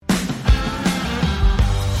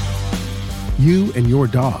You and your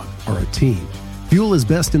dog are a team. Fuel is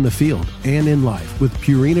best in the field and in life with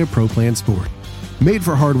Purina Pro Plan Sport. Made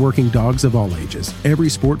for hardworking dogs of all ages, every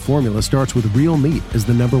sport formula starts with real meat as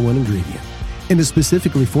the #1 ingredient and is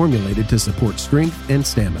specifically formulated to support strength and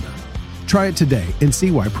stamina. Try it today and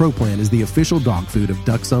see why Pro Plan is the official dog food of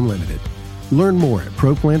Ducks Unlimited. Learn more at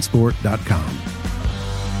ProPlansport.com.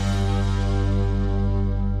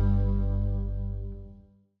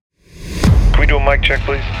 Do a mic check,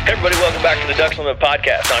 please. Hey everybody, welcome back to the Ducks Unlimited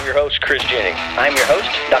podcast. I'm your host, Chris Jennings. I'm your host,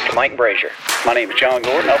 Dr. Mike Brazier. My name is John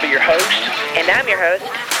Gordon. I'll be your host. And I'm your host,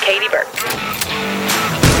 Katie Burke.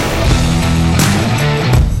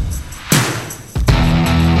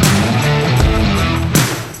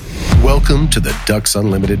 Welcome to the Ducks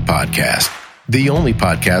Unlimited podcast, the only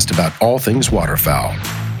podcast about all things waterfowl.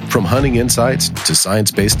 From hunting insights to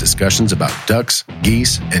science-based discussions about ducks,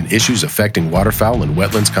 geese, and issues affecting waterfowl and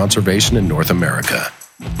wetlands conservation in North America.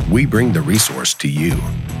 We bring the resource to you.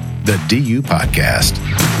 The DU Podcast.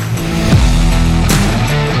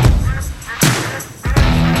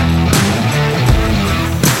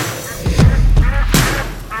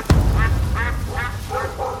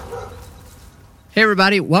 Hey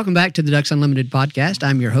everybody, welcome back to the Ducks Unlimited podcast.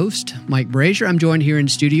 I'm your host, Mike Brazier. I'm joined here in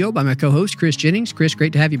studio by my co-host, Chris Jennings. Chris,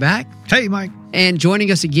 great to have you back. Hey, Mike. And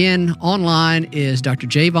joining us again online is Dr.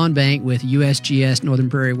 Jay Von Bank with USGS Northern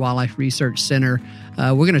Prairie Wildlife Research Center.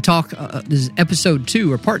 We're going to talk, this is episode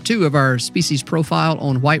 2 or part 2 of our species profile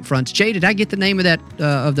on white fronts. Jay, did I get the name of that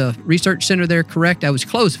of the research center there correct? I was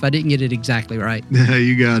close if I didn't get it exactly right. Yeah,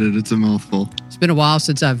 you got it. It's a mouthful. It's been a while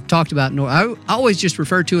since I've talked about I always just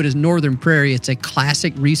refer to it as Northern Prairie. It's a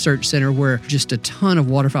classic research center where just a ton of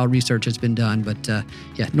waterfowl research has been done. But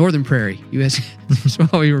yeah, Northern Prairie, US, that's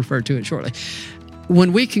how we refer to it shortly.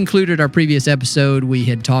 When we concluded our previous episode, we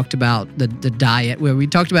had talked about the diet, where we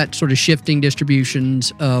talked about sort of shifting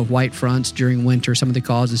distributions of white fronts during winter, some of the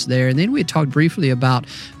causes there. And then we had talked briefly about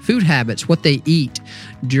food habits, what they eat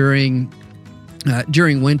during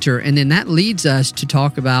winter. And then that leads us to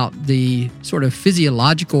talk about the sort of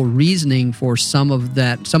physiological reasoning for some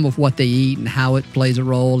of what they eat and how it plays a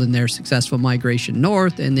role in their successful migration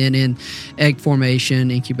north and then in egg formation,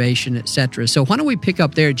 incubation, etc. So why don't we pick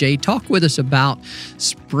up there, Jay? Talk with us about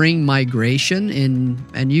spring migration,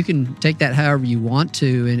 and you can take that however you want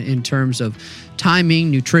to in terms of timing,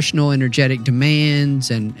 nutritional, energetic demands,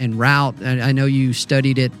 and route. I know you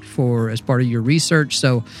studied it as part of your research,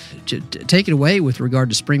 so take it away with regard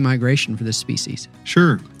to spring migration for this species.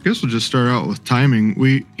 Sure. I guess we'll just start out with timing.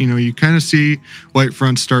 You kind of see white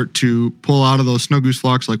fronts start to pull out of those snow goose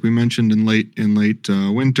flocks, like we mentioned in late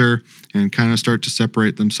winter, and kind of start to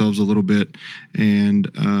separate themselves a little bit, and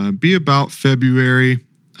be about February.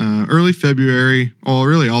 Early February,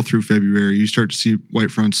 really all through February, you start to see white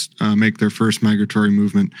fronts make their first migratory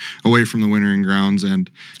movement away from the wintering grounds. And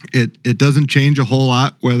it doesn't change a whole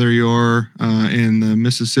lot whether you're in the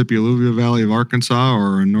Mississippi Alluvial Valley of Arkansas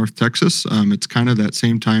or in North Texas. It's kind of that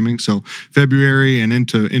same timing. So February and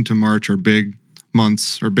into March are big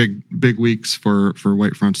months or big weeks for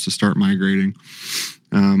white fronts to start migrating.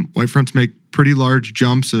 White fronts make pretty large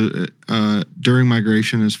jumps during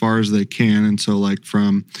migration as far as they can, and so like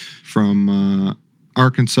from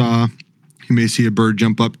Arkansas, you may see a bird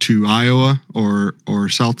jump up to Iowa or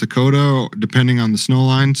South Dakota, depending on the snow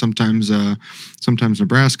line. Sometimes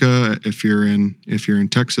Nebraska, if you're in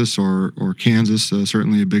Texas or Kansas,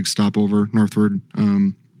 certainly a big stopover northward,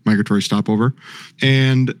 migratory stopover,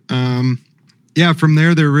 and from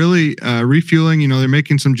there they're really refueling. They're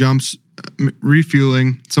making some jumps.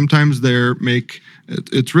 Refueling. Sometimes there's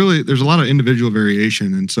a lot of individual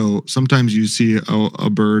variation, and so sometimes you see a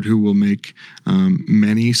bird who will make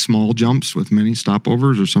many small jumps with many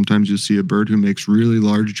stopovers, or sometimes you see a bird who makes really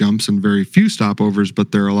large jumps and very few stopovers,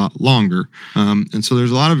 but they're a lot longer. And so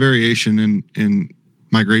there's a lot of variation in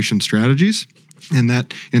migration strategies. And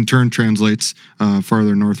that, in turn, translates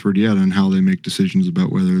farther northward yet on how they make decisions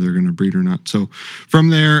about whether they're going to breed or not. So from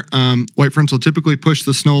there, white fronts will typically push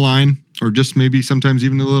the snow line, or just maybe sometimes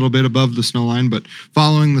even a little bit above the snow line, but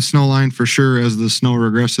following the snow line for sure as the snow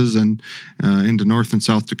regresses and into North and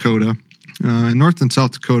South Dakota. North and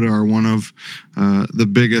South Dakota are one of the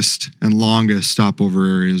biggest and longest stopover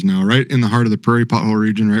areas now, right in the heart of the prairie pothole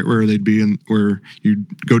region, right where they'd be where you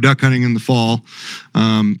go duck hunting in the fall.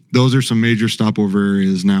 Those are some major stopover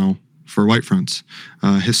areas now for white fronts.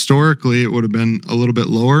 Historically, it would have been a little bit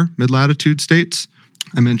lower mid-latitude states.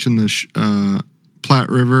 I mentioned the Platte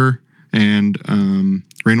River and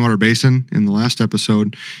Rainwater Basin in the last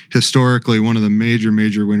episode. Historically, one of the major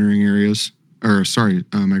wintering areas,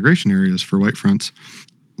 migration areas for white fronts.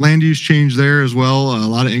 land use change there as well. A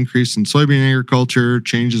lot of increase in soybean agriculture,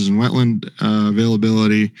 changes in wetland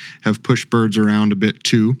availability have pushed birds around a bit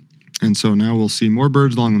too. And so now we'll see more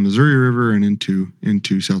birds along the Missouri River and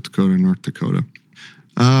into South Dakota and North Dakota.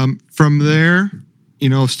 From there,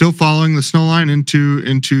 still following the snow line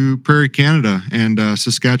into Prairie Canada and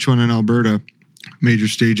Saskatchewan and Alberta, major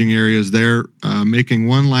staging areas there, making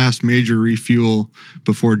one last major refuel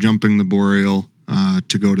before jumping the boreal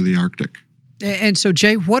to go to the Arctic. And so,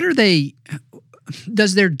 Jay,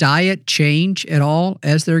 does their diet change at all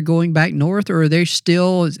as they're going back north, or are they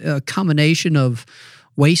still a combination of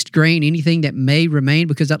waste grain, anything that may remain?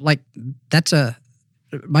 Because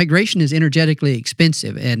migration is energetically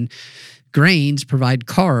expensive, and grains provide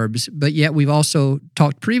carbs, but yet we've also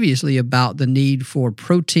talked previously about the need for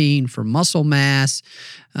protein, for muscle mass.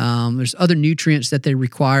 There's other nutrients that they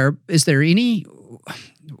require.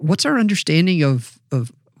 What's our understanding of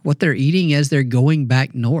what they're eating as they're going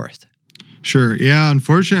back north? Sure. Yeah.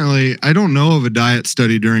 Unfortunately, I don't know of a diet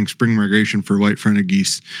study during spring migration for white-fronted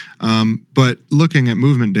geese. But looking at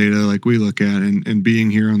movement data like we look at and being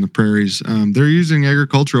here on the prairies, they're using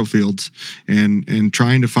agricultural fields and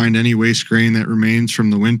trying to find any waste grain that remains from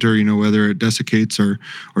the winter, whether it desiccates or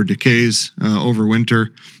decays over winter.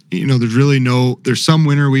 There's some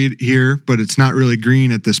winter wheat here, but it's not really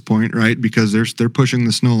green at this point, right? Because they're pushing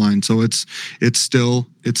the snow line. So it's still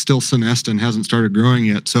senescent and hasn't started growing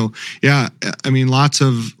yet. So yeah, lots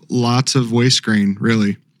of waste grain,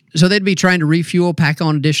 really. So they'd be trying to refuel, pack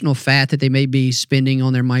on additional fat that they may be spending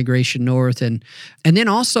on their migration north. And then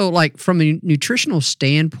also, like, from a nutritional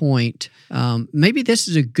standpoint, maybe this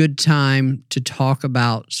is a good time to talk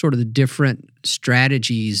about sort of the different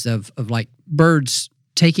strategies of like birds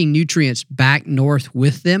taking nutrients back north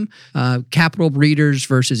with them, capital breeders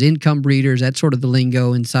versus income breeders. That's sort of the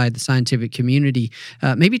lingo inside the scientific community.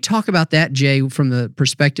 Maybe talk about that, Jay, from the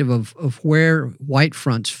perspective of where white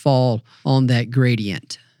fronts fall on that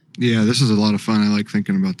gradient. Yeah, this is a lot of fun. I like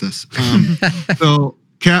thinking about this. So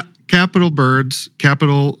capital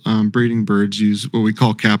breeding birds use what we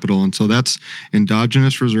call capital. And so that's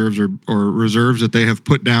endogenous reserves or reserves that they have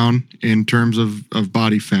put down in terms of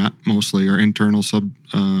body fat, mostly, or internal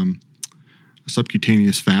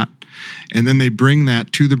subcutaneous fat. And then they bring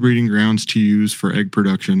that to the breeding grounds to use for egg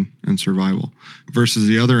production and survival. Versus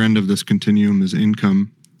the other end of this continuum is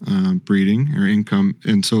income breeding or income.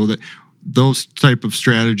 And so that those type of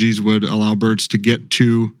strategies would allow birds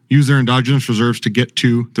to use their endogenous reserves to get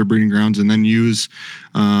to their breeding grounds and then use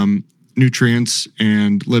nutrients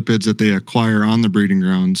and lipids that they acquire on the breeding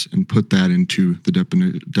grounds and put that into the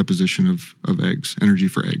deposition of eggs, energy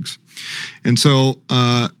for eggs. And so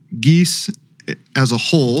geese as a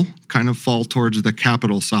whole kind of fall towards the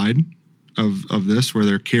capital side of this, where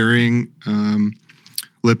they're carrying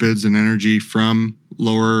lipids and energy from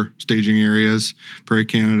lower staging areas, Prairie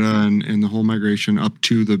Canada, and the whole migration up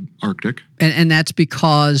to the Arctic. And that's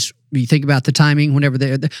because you think about the timing, whenever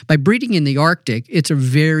by breeding in the Arctic, it's a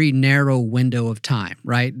very narrow window of time,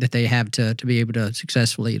 right? That they have to be able to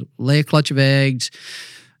successfully lay a clutch of eggs,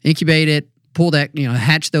 incubate it, pull that,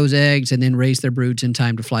 hatch those eggs, and then raise their broods in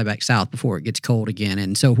time to fly back south before it gets cold again.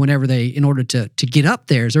 And so whenever in order to get up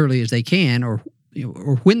there as early as they can, or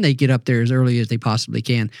when they get up there as early as they possibly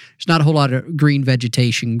can, there's not a whole lot of green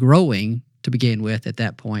vegetation growing to begin with at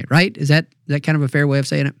that point, right? Is that kind of a fair way of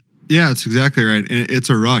saying it? Yeah, that's exactly right. And it's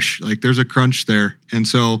a rush. Like, there's a crunch there. And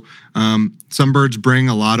so some birds bring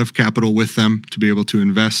a lot of capital with them to be able to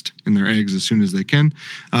invest in their eggs as soon as they can.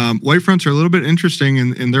 White fronts are a little bit interesting,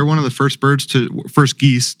 and they're one of the first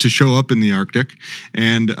geese to show up in the Arctic.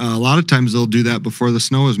 And a lot of times they'll do that before the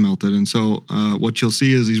snow is melted. And so what you'll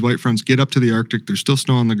see is these white fronts get up to the Arctic. There's still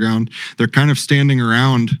snow on the ground. They're kind of standing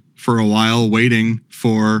around for a while waiting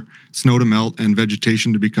for snow to melt and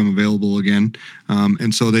vegetation to become available again.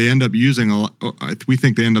 And so they end up using we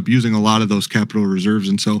think they end up using a lot of those capital reserves.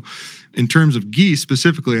 And so in terms of geese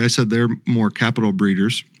specifically, I said they're more capital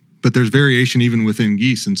breeders, but there's variation even within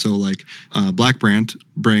geese. And so like black brant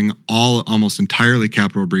bring almost entirely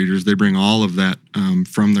capital breeders. They bring all of that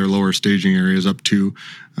from their lower staging areas up to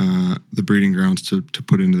the breeding grounds to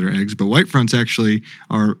put into their eggs. But white fronts actually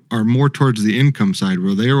are more towards the income side,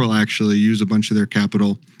 where they will actually use a bunch of their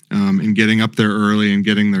capital in getting up there early and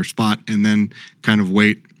getting their spot, and then kind of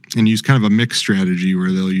wait and use kind of a mixed strategy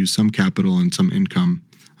where they'll use some capital and some income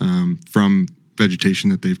from vegetation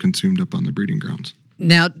that they've consumed up on the breeding grounds.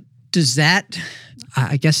 Now, does that,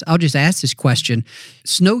 I guess I'll just ask this question.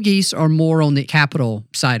 Snow geese are more on the capital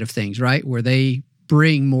side of things, right? Where they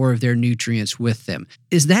bring more of their nutrients with them.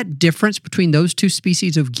 Is that difference between those two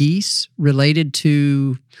species of geese related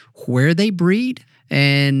to where they breed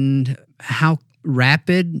and how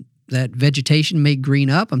rapid that vegetation may green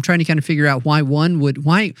up? I'm trying to kind of figure out why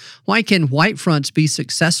can white fronts be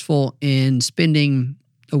successful in spending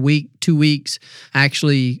a week, 2 weeks,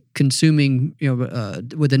 actually consuming,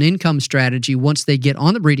 with an income strategy once they get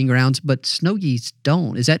on the breeding grounds, but snow geese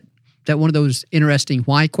don't. Is that one of those interesting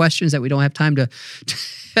why questions that we don't have time to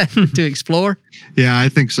to explore? Yeah, I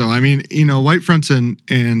think so. I mean, white fronts and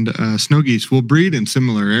snow geese will breed in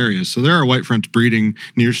similar areas. So there are white fronts breeding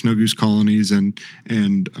near snow goose colonies and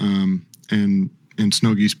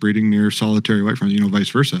snow geese breeding near solitary white fronts, vice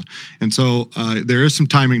versa. And so there is some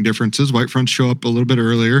timing differences. White fronts show up a little bit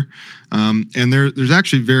earlier. And there's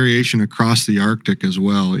actually variation across the Arctic as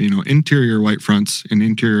well. Interior white fronts in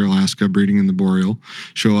interior Alaska breeding in the boreal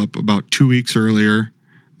show up about 2 weeks earlier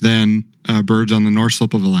than birds on the north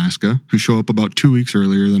slope of Alaska, who show up about 2 weeks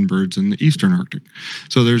earlier than birds in the eastern Arctic.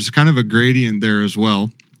 So there's kind of a gradient there as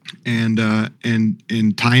well. And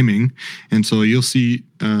in timing, and so you'll see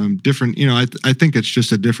different. I think it's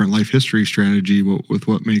just a different life history strategy with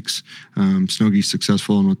what makes snow geese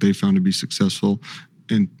successful and what they found to be successful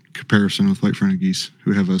in comparison with white-fronted geese,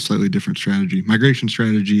 who have a slightly different strategy, migration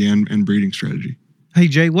strategy and breeding strategy. Hey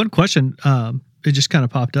Jay, one question. It just kind of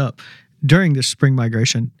popped up during this spring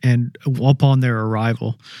migration and upon their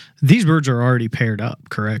arrival. These birds are already paired up,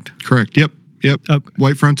 correct? Correct. Yep. Okay.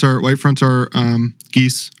 White fronts are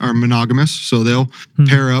geese are monogamous, so they'll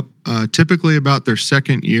pair up typically about their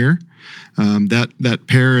second year. That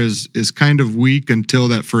pair is kind of weak until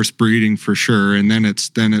that first breeding for sure, and then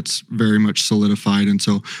it's very much solidified. And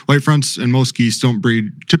so white fronts and most geese don't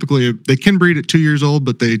breed. Typically, they can breed at 2 years old,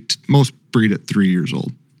 but most breed at 3 years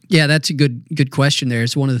old. Yeah, that's a good question there.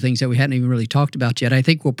 It's one of the things that we hadn't even really talked about yet. I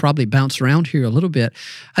think we'll probably bounce around here a little bit.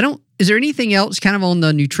 Is there anything else kind of on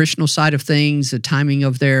the nutritional side of things, the timing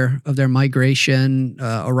of their migration,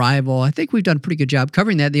 arrival? I think we've done a pretty good job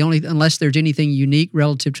covering that. Unless there's anything unique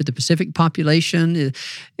relative to the Pacific population,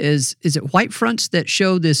 is it white fronts that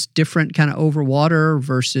show this different kind of over water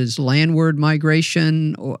versus landward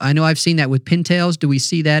migration? I know I've seen that with pintails. Do we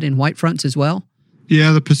see that in white fronts as well?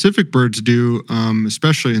 Yeah, the Pacific birds do,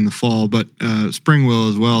 especially in the fall, but spring will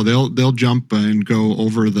as well. They'll jump and go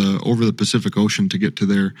over the Pacific Ocean to get to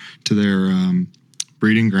their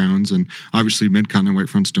breeding grounds, and obviously mid-continent white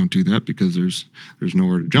fronts don't do that because there's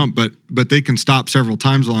nowhere to jump. But they can stop several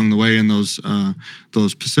times along the way, and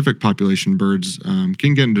those Pacific population birds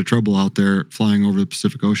can get into trouble out there flying over the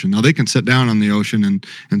Pacific Ocean. Now they can sit down on the ocean,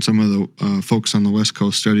 and some of the folks on the West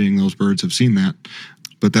Coast studying those birds have seen that.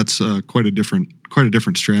 But that's quite a different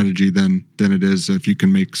strategy than it is if you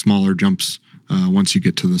can make smaller jumps once you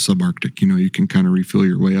get to the subarctic. You can kind of refill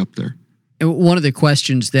your way up there. And one of the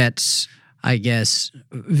questions that's, I guess,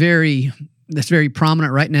 very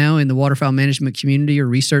prominent right now in the waterfowl management community or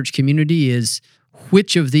research community is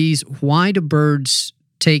why do birds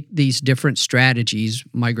take these different strategies,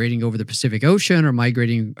 migrating over the Pacific Ocean or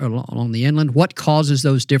migrating along the inland? What causes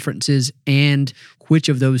those differences, and which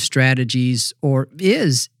of those strategies, or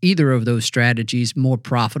is either of those strategies more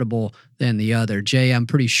profitable than the other? Jay, I'm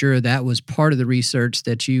pretty sure that was part of the research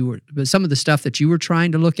that some of the stuff that you were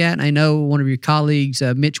trying to look at. And I know one of your colleagues,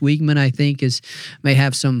 Mitch Wiegman, I think, may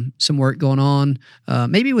have some work going on.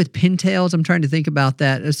 Maybe with pintails, I'm trying to think about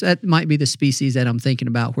that. That might be the species that I'm thinking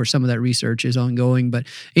about where some of that research is ongoing. But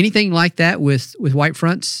anything like that with white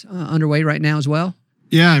fronts underway right now as well?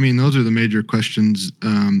 Yeah, I mean, those are the major questions,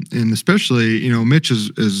 and especially, Mitch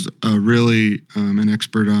is really an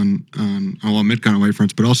expert on mid-continent white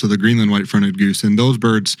fronts, but also the Greenland white-fronted goose, and those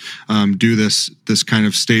birds do this kind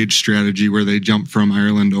of stage strategy where they jump from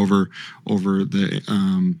Ireland over the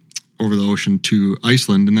ocean to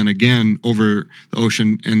Iceland, and then again over the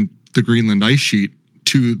ocean and the Greenland ice sheet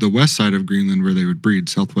to the west side of Greenland where they would breed,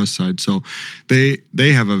 southwest side. So they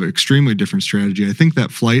have an extremely different strategy. I think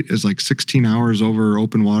that flight is like 16 hours over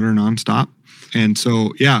open water nonstop. And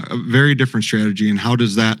so, yeah, a very different strategy. And how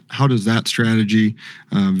does that strategy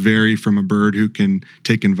vary from a bird who can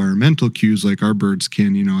take environmental cues like our birds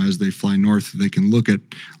can? As they fly north, they can look at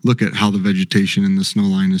how the vegetation in the snow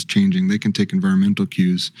line is changing. They can take environmental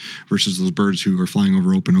cues versus those birds who are flying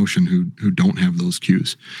over open ocean who don't have those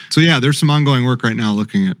cues. So yeah, there's some ongoing work right now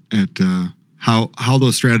looking at how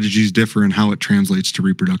those strategies differ and how it translates to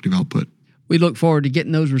reproductive output. We look forward to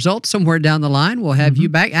getting those results somewhere down the line. We'll have you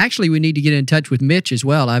back. Actually, we need to get in touch with Mitch as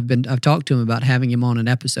well. I've talked to him about having him on an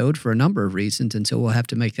episode for a number of reasons, and so we'll have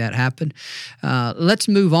to make that happen. Let's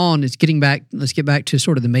move on. Let's get back to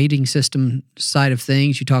sort of the mating system side of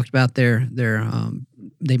things. You talked about their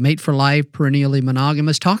they mate for life, perennially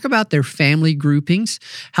monogamous. Talk about their family groupings.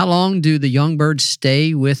 How long do the young birds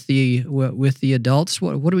stay with the adults?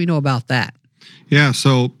 What do we know about that? Yeah,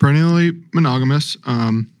 so perennially monogamous.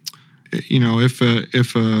 If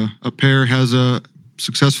a pair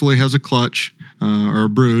successfully has a clutch or a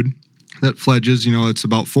brood that fledges, it's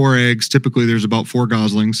about 4 eggs. Typically, there's about 4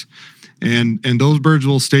 goslings, and those birds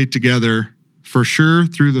will stay together for sure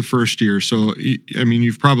through the first year. So,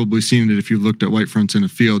 you've probably seen it if you've looked at white fronts in a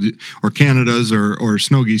field, or Canadas or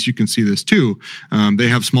snow geese. You can see this too. They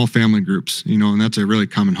have small family groups, and that's a really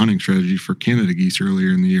common hunting strategy for Canada geese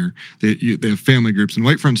earlier in the year. They have family groups, and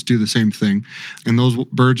white fronts do the same thing. And those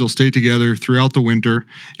birds will stay together throughout the winter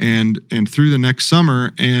and through the next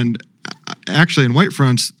summer. And actually, in white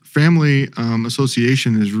fronts, family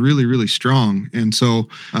association is really, really strong. And so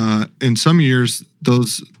in some years,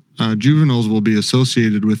 those juveniles will be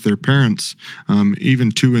associated with their parents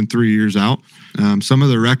even 2 and 3 years out. Some of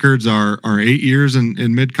the records are 8 years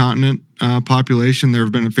in mid-continent population. There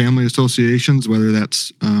have been family associations, whether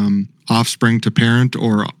that's offspring to parent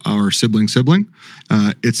or sibling.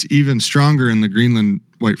 It's even stronger in the Greenland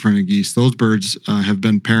white-fronted geese. Those birds have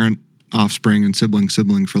been parent, offspring, and sibling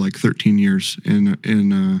for like 13 years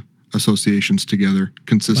in associations together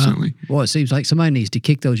consistently. Wow. Well, it seems like somebody needs to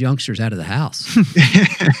kick those youngsters out of the house.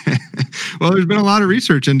 Well, there's been a lot of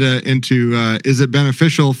research into is it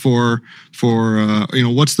beneficial for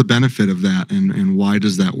what's the benefit of that, and why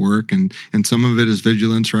does that work, and some of it is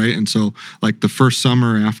vigilance, right? And so, like the first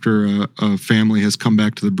summer after a family has come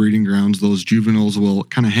back to the breeding grounds, those juveniles will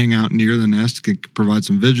kind of hang out near the nest, can provide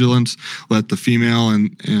some vigilance, let the female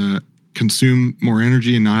and consume more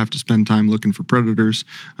energy and not have to spend time looking for predators.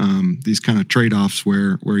 These kind of trade-offs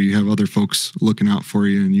where you have other folks looking out for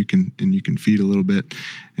you, and you can feed a little bit,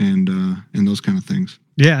 and those kind of things.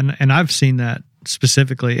 Yeah, and I've seen that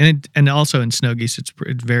specifically, and also in snow geese, it's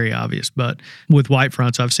very obvious. But with white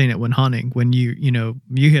fronts, I've seen it when hunting. When you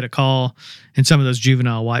hit a call, and some of those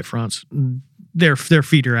juvenile white fronts, their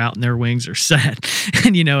feet are out and their wings are set,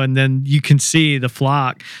 and then you can see the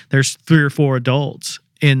flock. There's 3 or 4 adults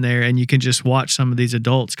in there, and you can just watch some of these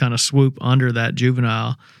adults kind of swoop under that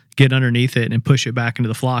juvenile, get underneath it, and push it back into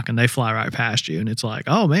the flock, and they fly right past you. And it's like,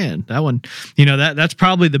 oh man, that one, that's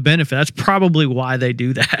probably the benefit. That's probably why they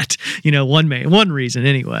do that. One reason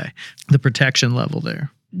anyway, the protection level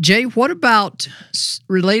there. Jay, what about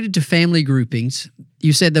related to family groupings?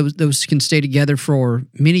 You said those can stay together for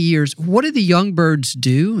many years. What do the young birds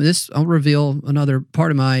do? I'll reveal another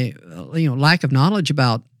part of my lack of knowledge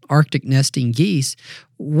about Arctic nesting geese.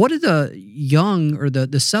 What do the young or the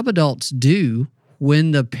subadults do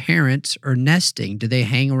when the parents are nesting? Do they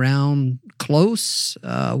hang around close?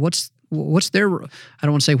 What's their, I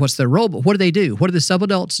don't want to say what's their role, but what do they do? What do the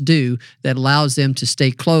subadults do that allows them to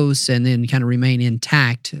stay close and then kind of remain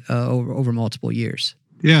intact over multiple years?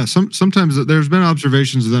 Yeah, sometimes there's been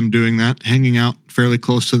observations of them doing that, hanging out fairly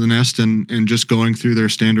close to the nest and just going through their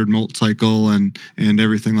standard molt cycle and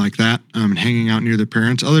everything like that, and hanging out near their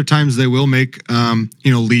parents. Other times they will make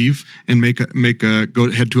leave and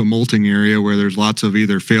head to a molting area where there's lots of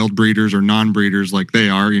either failed breeders or non-breeders like they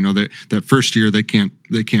are. That first year they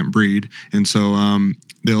can't breed, and so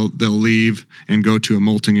they'll leave and go to a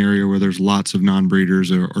molting area where there's lots of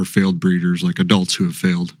non-breeders or failed breeders, like adults who have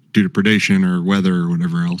failed due to predation or weather or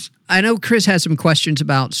whatever else. I know Chris has some questions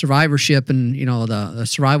about survivorship and the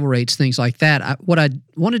survival rates, things like that. What I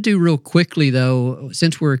want to do real quickly, though,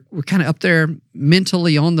 since we're kind of up there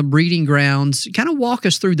mentally on the breeding grounds, kind of walk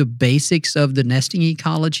us through the basics of the nesting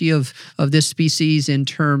ecology of this species in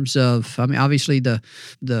terms of, obviously the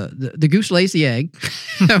goose lays the egg,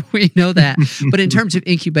 we know that, but in terms of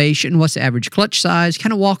incubation, what's the average clutch size?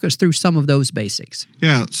 Kind of walk us through some of those basics.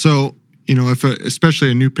 Yeah, so if especially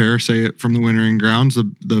a new pair, say it from the wintering grounds,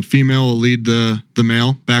 the female will lead the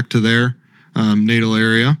male back to their natal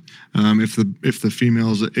area. If the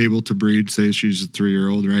female is able to breed, say she's a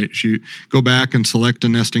 3-year-old, right? She go back and select a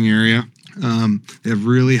nesting area. They have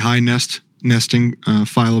really high nesting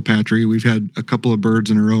philopatry. We've had a couple of birds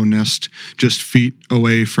in a row nest just feet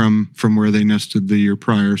away from where they nested the year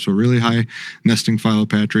prior. So really high nesting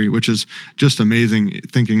philopatry, which is just amazing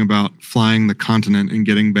thinking about flying the continent and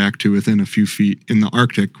getting back to within a few feet in the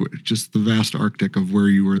Arctic, just the vast Arctic of where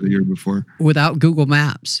you were the year before. Without Google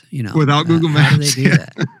Maps, Without Google Maps. How do they do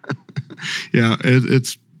that? Yeah,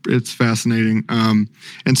 it's fascinating. And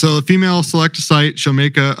so the female will select a site. She'll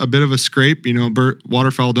make a bit of a scrape.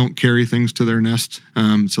 Waterfowl don't carry things to their nest.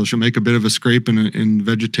 So she'll make a bit of a scrape in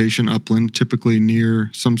vegetation upland, typically near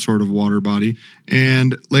some sort of water body,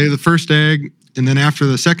 and lay the first egg. And then after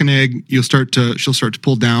the second egg, she'll start to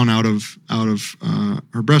pull down out of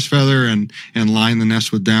her breast feather and line the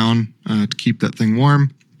nest with down to keep that thing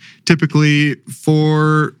warm. Typically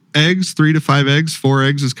 4 eggs, 3 to 5 eggs. 4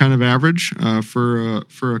 eggs is kind of average for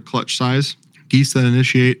a clutch size. Geese that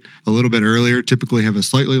initiate a little bit earlier typically have a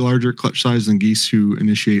slightly larger clutch size than geese who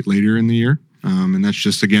initiate later in the year. And that's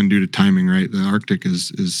just, again, due to timing, right? The Arctic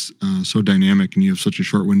is so dynamic, and you have such a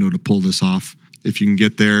short window to pull this off. If you can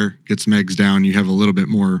get there, get some eggs down, you have a little bit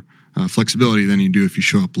more flexibility than you do if you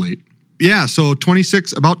show up late. Yeah, so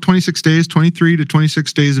about 26 days, 23 to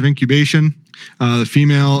 26 days of incubation. The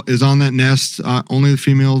female is on that nest. Only the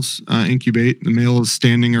females incubate. The male is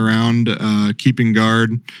standing around, keeping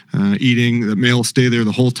guard, eating. The male will stay there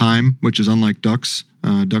the whole time, which is unlike ducks.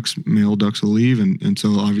 Male ducks will leave, and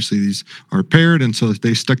so obviously these are paired, and so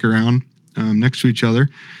they stick around next to each other.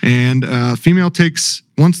 And female takes,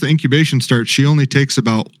 once the incubation starts, she only takes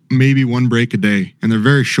about maybe one break a day, and they're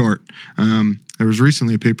very short. There was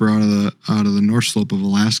recently a paper out of the North Slope of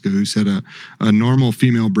Alaska who said a normal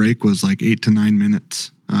female break was like 8 to 9 minutes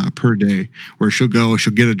per day, where she'll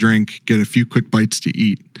get a drink, get a few quick bites to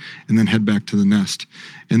eat, and then head back to the nest.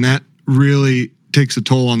 And that really takes a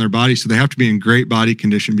toll on their body, so they have to be in great body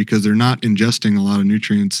condition because they're not ingesting a lot of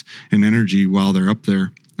nutrients and energy while they're up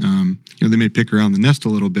there. They may pick around the nest a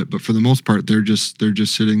little bit, but for the most part, they're just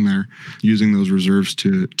sitting there using those reserves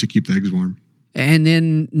to keep the eggs warm. And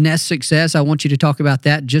then nest success, I want you to talk about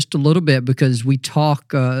that just a little bit, because we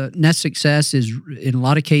talk nest success is in a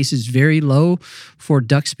lot of cases very low for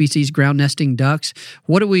duck species, ground nesting ducks.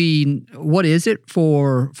 What is it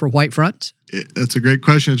for white fronts? That's a great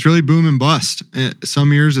question. It's really boom and bust.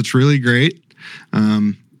 Some years it's really great.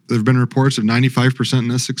 There have been reports of 95%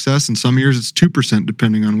 nest success, and some years it's 2%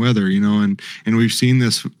 depending on weather, and we've seen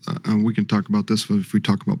this. We can talk about this if we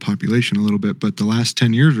talk about population a little bit, but the last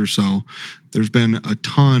 10 years or so, there's been a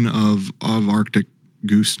ton of Arctic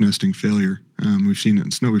goose nesting failure. We've seen it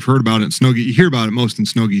in snow. We've heard about it in snow geese. You hear about it most in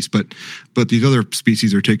snow geese, but these other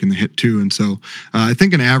species are taking the hit too. And so I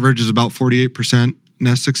think an average is about 48%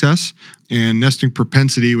 nest success, and nesting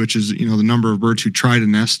propensity, which is the number of birds who try to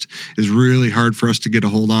nest, is really hard for us to get a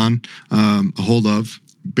hold of.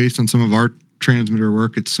 Based on some of our transmitter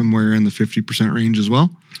work, it's somewhere in the 50% range as well.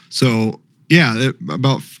 So yeah,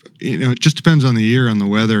 it just depends on the year, on the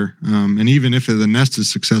weather, and even if the nest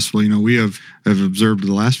is successful, we have observed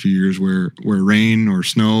the last few years where rain or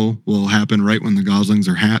snow will happen right when the goslings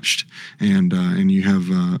are hatched, and you have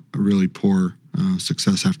a really poor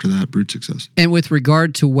success after that, brood success. And with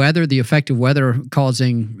regard to weather, the effect of weather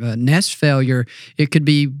causing nest failure, it could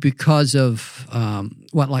be because of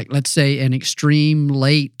let's say an extreme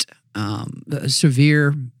late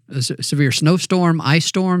severe snowstorm, ice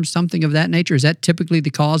storm, something of that nature. Is that typically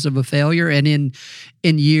the cause of a failure? And in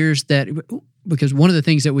years that, because one of the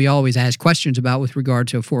things that we always ask questions about with regard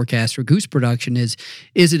to a forecast for goose production is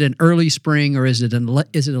it an early spring or is it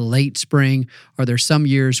a late spring? Are there some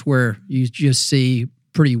years where you just see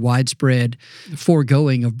pretty widespread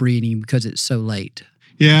foregoing of breeding because it's so late?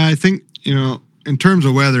 Yeah, I think, in terms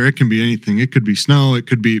of weather, it can be anything. It could be snow,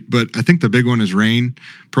 but I think the big one is rain,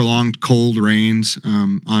 prolonged cold rains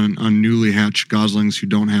on newly hatched goslings who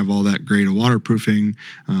don't have all that great of waterproofing,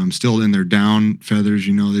 still in their down feathers,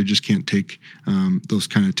 they just can't take those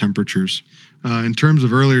kind of temperatures. In terms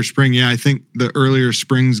of earlier spring, I think the earlier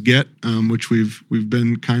springs get, which we've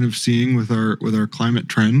been kind of seeing with our climate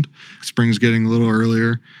trend, spring's getting a little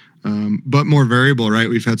earlier. But more variable, right?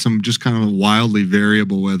 We've had some just kind of wildly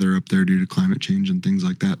variable weather up there due to climate change and things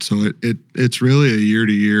like that. So it's really a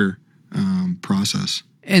year-to-year process.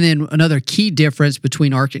 And then another key difference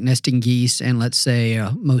between Arctic nesting geese and, let's say,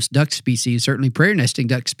 most duck species, certainly prairie nesting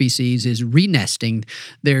duck species, is renesting.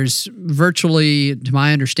 There's virtually, to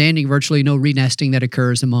my understanding, virtually no renesting that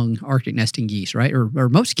occurs among Arctic nesting geese, right? Or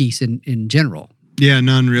most geese in general. Yeah,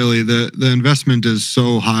 none really. The investment is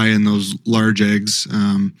so high in those large eggs,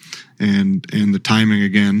 and the timing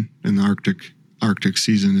again in the Arctic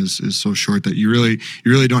season is so short that you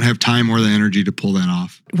really don't have time or the energy to pull that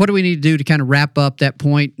off. What do we need to do to kind of wrap up that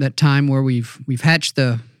point, that time where we've hatched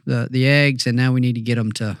the eggs, and now we need to get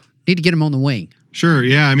them on the wing? Sure.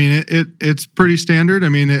 Yeah. I mean, it's pretty standard. I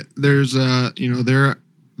mean, there's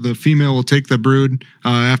the female will take the brood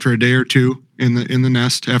after a day or two in the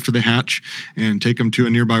nest after they hatch and take them to a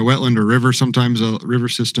nearby wetland or river. Sometimes river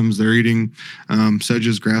systems, they're eating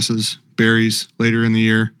sedges, grasses, berries later in the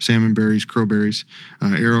year, salmon berries, crowberries.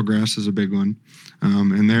 Arrowgrass is a big one.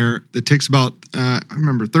 And it takes about,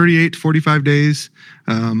 38 to 45 days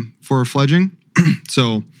for fledging.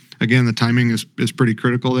 So again, the timing is pretty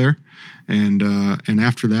critical there. And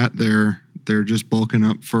after that, they're just bulking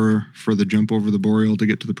up for the jump over the boreal to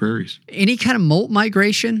get to the prairies. Any kind of molt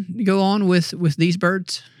migration go on with these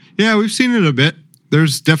birds? Yeah, we've seen it a bit.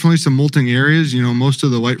 There's definitely some molting areas. Most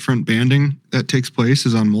of the white front banding that takes place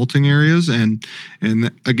is on molting areas, and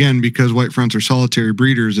again, because white fronts are solitary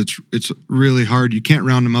breeders, it's really hard. You can't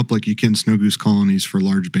round them up like you can snow goose colonies for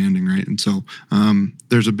large banding, right? And so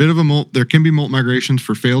there's a bit of a molt. There can be molt migrations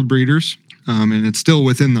for failed breeders. And it's still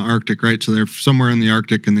within the Arctic, right? So they're somewhere in the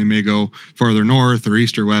Arctic, and they may go farther north or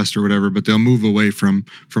east or west or whatever, but they'll move away from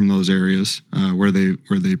those areas where they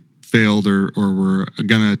failed or were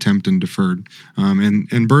going to attempt and deferred.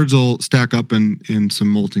 And birds will stack up in some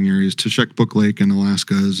molting areas. Tashekbuk Lake in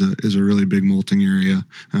Alaska is a really big molting area.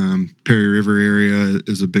 Perry River area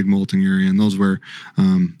is a big molting area, and those where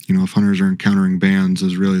if hunters are encountering bands,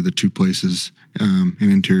 is really the two places in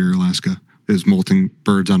interior Alaska. Is molting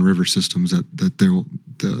birds on river systems that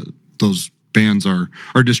those bands are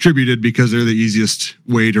distributed because they're the easiest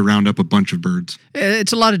way to round up a bunch of birds.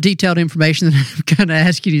 It's a lot of detailed information that I'm kind of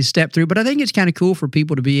asking you to step through, but I think it's kind of cool for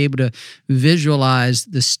people to be able to visualize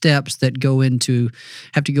the steps that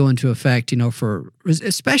have to go into effect, for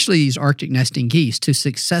especially these Arctic nesting geese to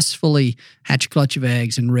successfully hatch a clutch of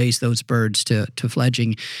eggs and raise those birds to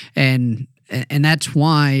fledging. And that's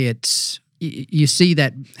why you see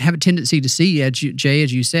that, have a tendency to see, Jay,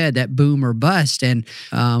 as you said, that boom or bust. And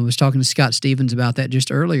I was talking to Scott Stevens about that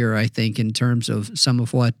just earlier, I think, in terms of some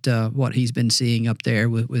of what he's been seeing up there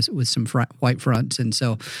with some white fronts. And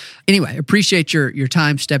so anyway, appreciate your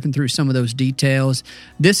time stepping through some of those details.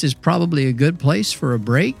 This is probably a good place for a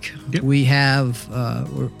break. Yep. We have...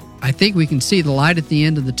 I think we can see the light at the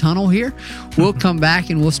end of the tunnel here. We'll come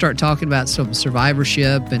back and we'll start talking about some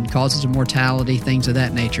survivorship and causes of mortality, things of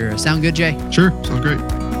that nature. Sound good, Jay? Sure. Sounds great.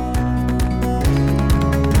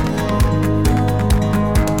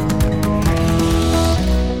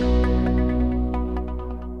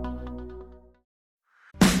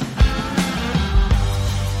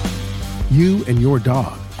 You and your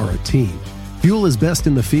dog are a team. Fuel is best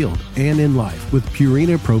in the field and in life with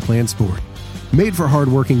Purina Pro Plan Sport. Made for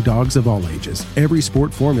hardworking dogs of all ages, every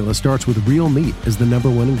sport formula starts with real meat as the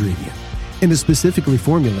 #1 ingredient and is specifically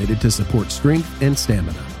formulated to support strength and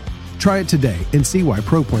stamina. Try it today and see why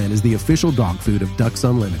Pro Plan is the official dog food of Ducks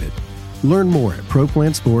Unlimited. Learn more at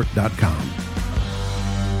ProPlansport.com.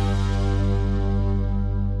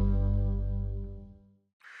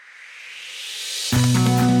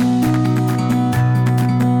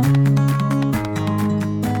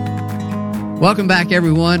 Welcome back,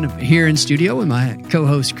 everyone, here in studio with my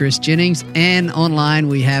co-host, Chris Jennings. And online,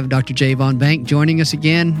 we have Dr. Jay Von Bank joining us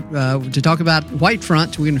again to talk about white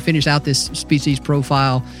front. We're going to finish out this species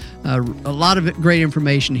profile. A lot of great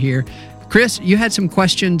information here. Chris, you had some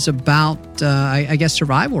questions about, I guess,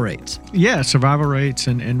 survival rates. Yeah, survival rates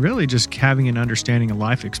and really just having an understanding of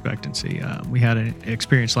life expectancy. We had an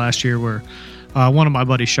experience last year where one of my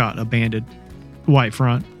buddies shot a banded white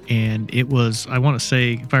front. And it was, I want to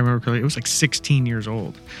say, if I remember correctly, it was like 16 years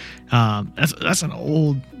old. That's an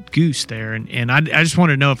old goose there. And I just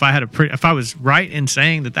wanted to know if I was right in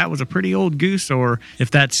saying that was a pretty old goose, or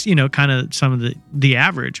if that's, kind of some of the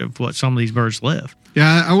average of what some of these birds live.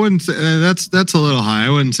 Yeah, I wouldn't say that's a little high. I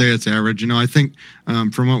wouldn't say it's average. I think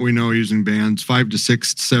from what we know using bands, 5 to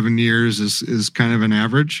 6 to 7 years is kind of an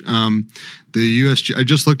average. I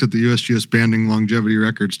just looked at the USGS banding longevity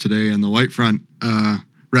records today, and the white front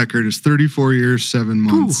record is 34 years, 7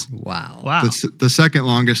 months. Ooh, wow. The second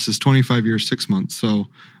longest is 25 years, 6 months. So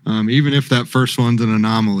even if that first one's an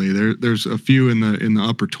anomaly, there's a few in the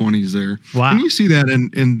upper 20s there. Wow. And you see that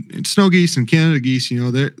in snow geese and Canada geese,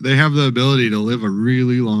 they have the ability to live a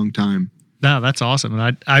really long time. No, that's awesome.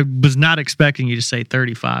 And I was not expecting you to say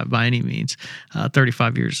 35 by any means.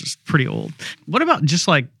 35 years is pretty old. What about just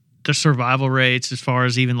like the survival rates as far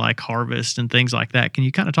as even like harvest and things like that? Can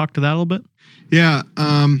you kind of talk to that a little bit? Yeah,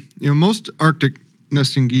 most Arctic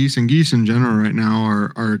nesting geese and geese in general right now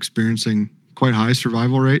are experiencing quite high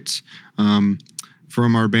survival rates.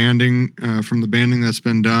 From our banding, from the banding that's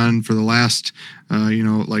been done for the last,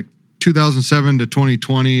 like 2007 to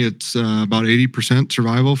 2020, it's about 80%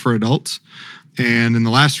 survival for adults. And in the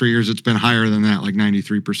last 3 years, it's been higher than that, like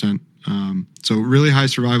 93%. So really high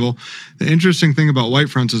survival. The interesting thing about white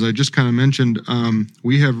fronts, as I just kind of mentioned,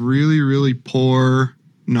 we have really, really poor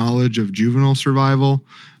knowledge of juvenile survival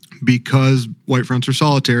because white fronts are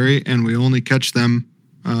solitary and we only catch them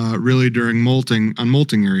really during molting on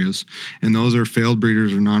molting areas, and those are failed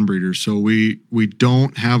breeders or non-breeders. So we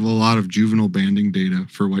don't have a lot of juvenile banding data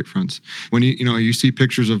for white fronts. When you see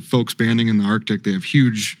pictures of folks banding in the Arctic, they have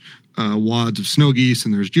huge wads of snow geese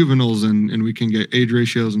and there's juveniles and we can get age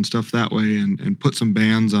ratios and stuff that way and put some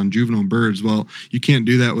bands on juvenile birds. Well, you can't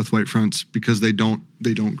do that with white fronts because they don't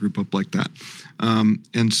group up like that.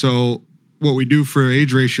 And so what we do for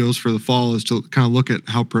age ratios for the fall is to kind of look at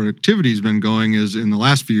how productivity has been going. Is in the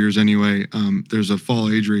last few years anyway. There's a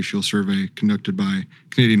fall age ratio survey conducted by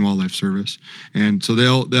Canadian Wildlife Service, and so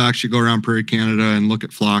they'll actually go around Prairie Canada and look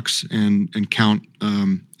at flocks and count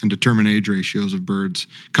and determine age ratios of birds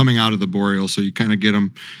coming out of the boreal. So you kind of get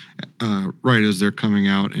them right as they're coming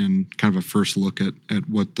out, and kind of a first look at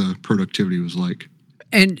what the productivity was like.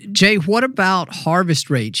 And Jay, what about harvest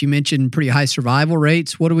rates? You mentioned pretty high survival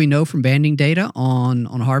rates. What do we know from banding data on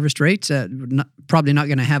harvest rates? Probably not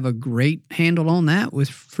going to have a great handle on that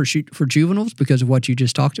for juveniles because of what you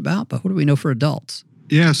just talked about. But what do we know for adults?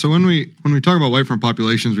 Yeah, so when we talk about white front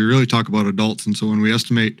populations, we really talk about adults, and so when we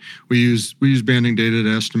estimate, we use banding data to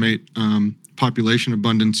estimate population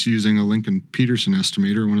abundance using a Lincoln-Peterson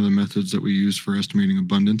estimator, one of the methods that we use for estimating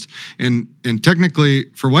abundance. And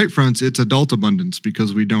technically for white fronts, it's adult abundance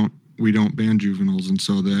because we don't band juveniles, and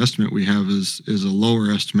so the estimate we have is a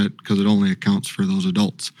lower estimate because it only accounts for those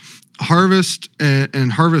adults. Harvest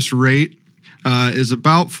and harvest rate is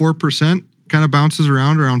about 4%. Kind of bounces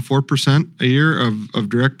around 4% a year of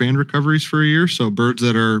direct band recoveries for a year. So birds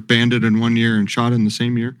that are banded in 1 year and shot in the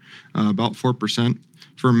same year, about 4%.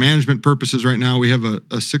 For management purposes right now, we have a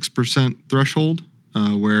 6% threshold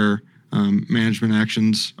where management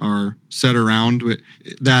actions are set around with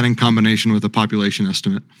that in combination with a population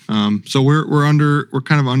estimate. So we're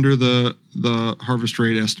kind of under the harvest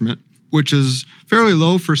rate estimate, which is fairly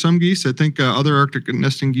low for some geese. I think other Arctic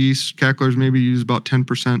nesting geese, cacklers maybe use about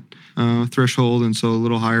 10% threshold, and so a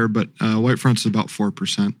little higher, but white fronts is about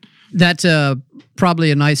 4%. That's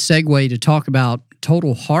probably a nice segue to talk about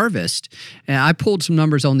total harvest. And I pulled some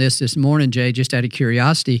numbers on this morning, Jay, just out of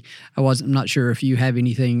curiosity. I'm not sure if you have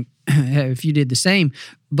anything, if you did the same,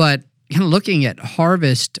 but kind of looking at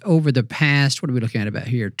harvest over the past, what are we looking at about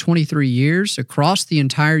here? 23 years across the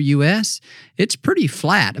entire U.S., it's pretty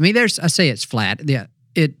flat. I mean, I say it's flat. Yeah,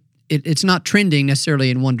 it's not trending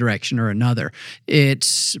necessarily in one direction or another.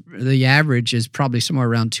 The average is probably somewhere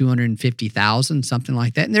around 250,000, something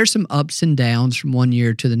like that. And there's some ups and downs from one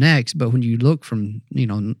year to the next. But when you look from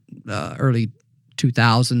early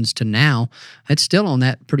 2000s to now, it's still on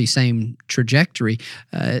that pretty same trajectory.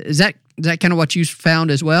 Is that kind of what you found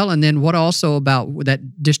as well? And then what also about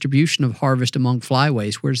that distribution of harvest among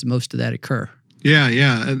flyways? Where's most of that occur? Yeah.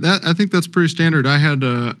 I think that's pretty standard. I had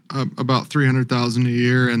about 300,000 a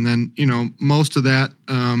year, and then most of that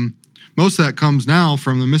comes now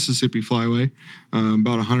from the Mississippi Flyway,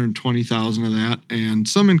 about 120,000 of that, and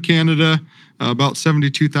some in Canada, about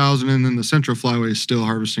 72,000, and then the Central Flyway is still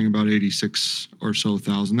harvesting about 86 or so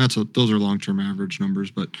thousand. Those are long-term average numbers,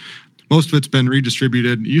 but most of it's been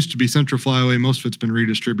redistributed. It used to be Central Flyway. Most of it's been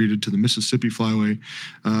redistributed to the Mississippi Flyway.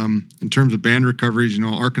 In terms of band recoveries,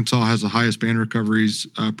 Arkansas has the highest band recoveries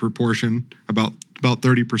proportion, about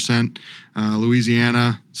 30%.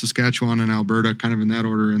 Louisiana, Saskatchewan, and Alberta, kind of in that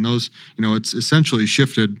order. And those, it's essentially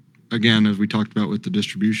shifted, again, as we talked about with the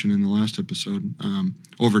distribution in the last episode,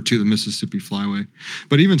 over to the Mississippi Flyway.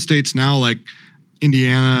 But even states now like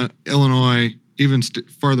Indiana, Illinois, even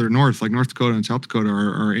farther north, like North Dakota and South Dakota,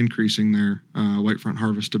 are increasing their white front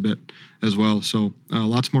harvest a bit as well. So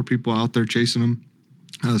lots more people out there chasing them,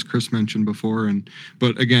 as Chris mentioned before.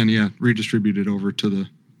 But again, redistributed over to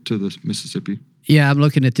the Mississippi. Yeah, I'm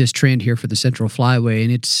looking at this trend here for the Central Flyway,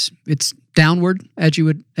 and it's downward as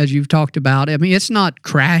you've talked about. I mean, it's not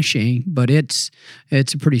crashing, but it's a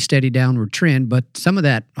pretty steady downward trend. But some of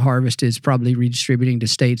that harvest is probably redistributing to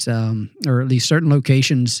states, or at least certain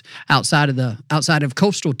locations outside of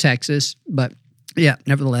coastal Texas. But yeah,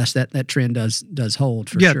 nevertheless, that trend does hold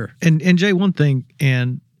for sure. And Jay, one thing,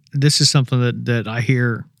 and this is something that I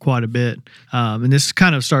hear quite a bit, and this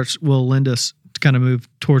kind of will lend us to kind of move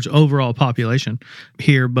towards overall population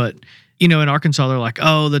here, but in Arkansas, they're like,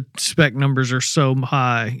 oh, the spec numbers are so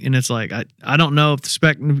high. And it's like, I don't know if the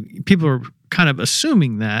spec, people are kind of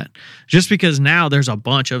assuming that just because now there's a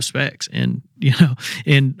bunch of specs in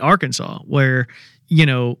Arkansas where,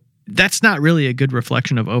 that's not really a good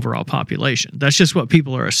reflection of overall population. That's just what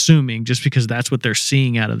people are assuming just because that's what they're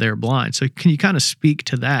seeing out of their blind. So can you kind of speak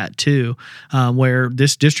to that too, where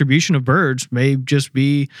this distribution of birds may just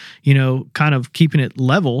be, kind of keeping it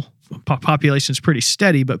level. Population's pretty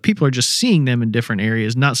steady, but people are just seeing them in different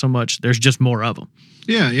areas. Not so much there's just more of them.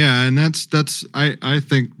 Yeah, and that's I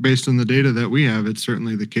think based on the data that we have, it's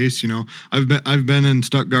certainly the case. I've been in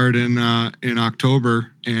Stuttgart in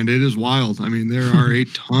October, and it is wild. I mean, there are a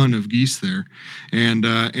ton of geese there, and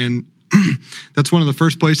that's one of the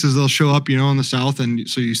first places they'll show up, in the south, and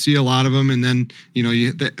so you see a lot of them, and then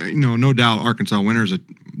no doubt Arkansas winters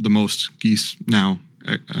the most geese now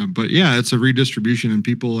But yeah, it's a redistribution, and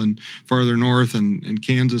people in farther north and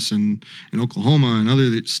Kansas and Oklahoma and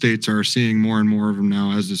other states are seeing more and more of them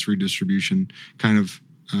now as this redistribution kind of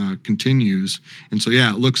continues. And so,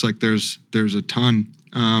 yeah, it looks like there's a ton.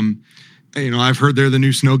 I've heard they're the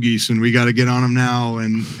new snow geese, and we got to get on them now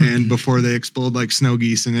and before they explode like snow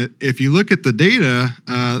geese. And if you look at the data,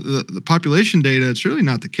 the population data, it's really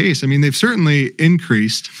not the case. I mean, they've certainly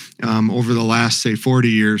increased over the last, say, 40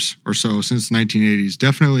 years or so since the 1980s.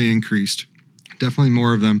 Definitely increased, definitely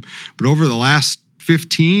more of them. But over the last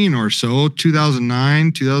 15 or so,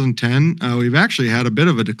 2009, 2010, we've actually had a bit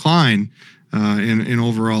of a decline in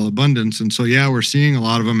overall abundance. And so, yeah, we're seeing a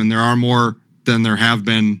lot of them, and there are more than there have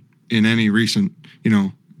been in any recent,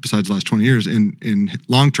 besides the last 20 years, in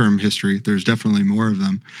long-term history. There's definitely more of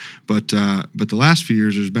them, but the last few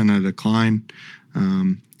years there's been a decline,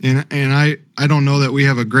 and I don't know that we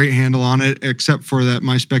have a great handle on it, except for that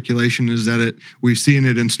my speculation is that we've seen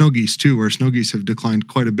it in snow geese too, where snow geese have declined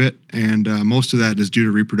quite a bit, and most of that is due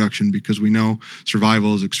to reproduction, because we know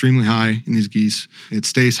survival is extremely high in these geese. It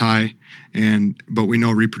stays high, but we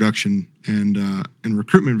know reproduction and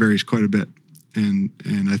recruitment varies quite a bit. And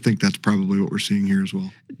I think that's probably what we're seeing here as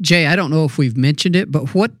well. Jay, I don't know if we've mentioned it,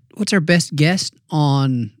 but what's our best guess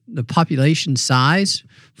on the population size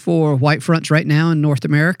for white fronts right now in North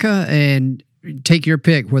America? And take your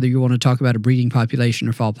pick, whether you want to talk about a breeding population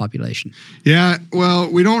or fall population. Yeah, well,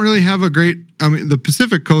 we don't really have the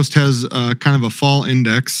Pacific Coast has kind of a fall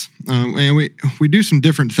index, and we do some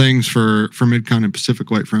different things for mid-continent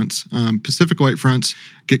Pacific white fronts. Pacific white fronts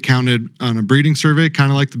get counted on a breeding survey,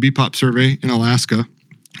 kind of like the BPOP survey in Alaska.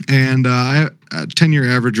 And I have a 10-year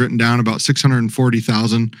average written down about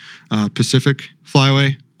 640,000 Pacific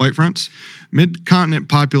flyway white fronts. Mid-continent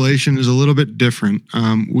population is a little bit different.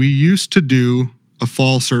 We used to do a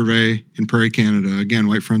fall survey in Prairie Canada. Again,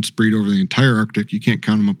 white fronts breed over the entire Arctic. You can't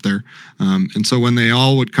count them up there. And so when they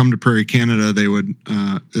all would come to Prairie Canada, they would,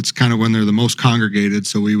 it's kind of when they're the most congregated.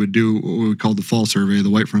 So we would do what we called the fall survey, the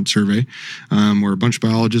white front survey, where a bunch of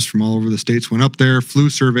biologists from all over the states went up there, flew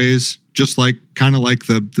surveys, just kind of like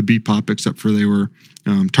the BPOP, except for they were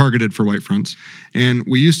targeted for white fronts. And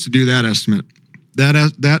we used to do that estimate.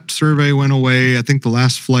 That survey went away. I think the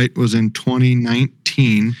last flight was in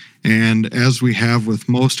 2019. And as we have with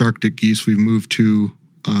most Arctic geese, we've moved to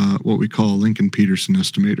what we call a Lincoln-Peterson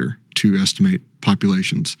estimator to estimate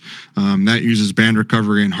populations. That uses band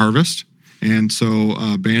recovery and harvest. And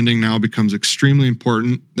so banding now becomes extremely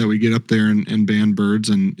important, that we get up there and band birds,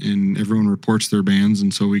 and everyone reports their bands.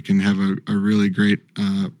 And so we can have a really great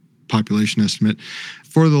population estimate.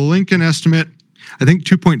 For the Lincoln estimate, I think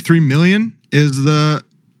 2.3 million is the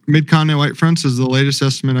mid-continent white fronts is the latest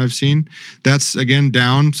estimate I've seen. That's, again,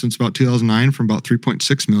 down since about 2009 from about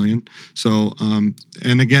 3.6 million. So,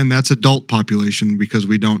 and again, that's adult population, because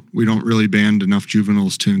we don't really band enough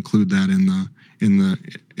juveniles to include that in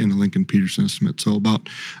the Lincoln-Peterson estimate. So about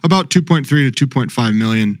 2.3 to 2.5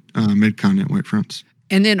 million mid-continent white fronts.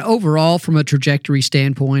 And then overall, from a trajectory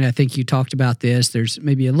standpoint, I think you talked about this. There's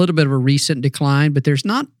maybe a little bit of a recent decline, but there's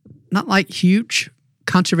not like huge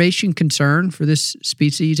conservation concern for this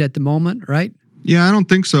species at the moment, right? Yeah, I don't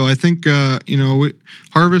think so. I think,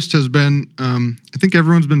 harvest has been, I think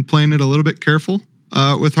everyone's been playing it a little bit careful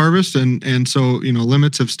with harvest. And so,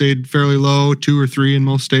 limits have stayed fairly low, 2 or 3 in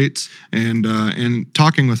most states. And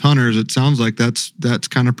talking with hunters, it sounds like that's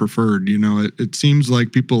kind of preferred. It seems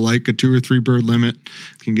like people like a 2 or 3 bird limit,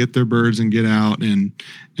 can get their birds and get out and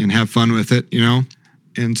have fun with it,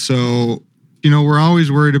 And so, we're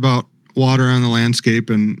always worried about water on the landscape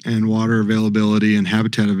and water availability and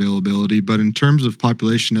habitat availability. But in terms of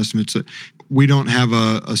population estimates, we don't have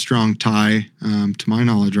a strong tie, to my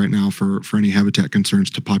knowledge right now, for any habitat concerns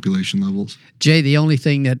to population levels. Jay, the only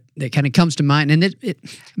thing that kind of comes to mind, and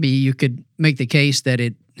you could make the case that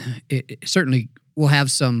it certainly will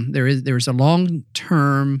have some, there's a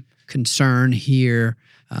long-term concern here.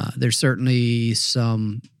 There's certainly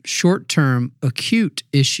some short-term acute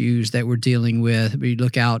issues that we're dealing with. We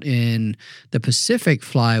look out in the Pacific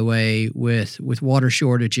flyway with water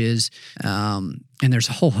shortages, and there's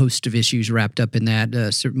a whole host of issues wrapped up in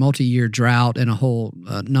that, multi-year drought and a whole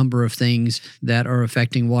number of things that are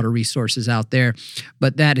affecting water resources out there.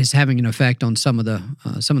 But that is having an effect on some of the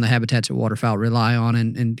habitats that waterfowl rely on,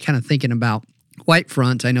 and kind of thinking about white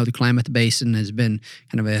fronts. I know the Klamath Basin has been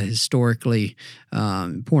kind of a historically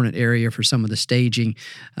important area for some of the staging.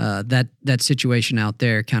 That situation out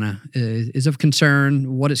there kind of is of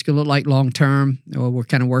concern. What it's going to look like long term, we're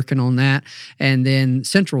kind of working on that. And then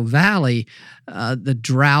Central Valley, the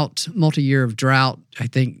drought, multi-year of drought. I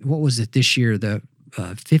think, what was it this year? The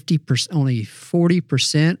 50%, only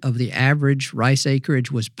 40% of the average rice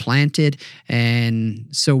acreage was planted. And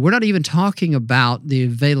so we're not even talking about the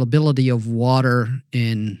availability of water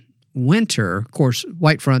in winter. Of course,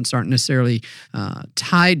 white fronts aren't necessarily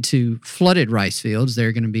tied to flooded rice fields.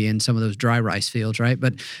 They're going to be in some of those dry rice fields, right?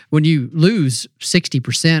 But when you lose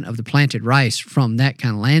 60% of the planted rice from that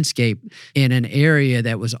kind of landscape in an area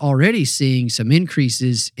that was already seeing some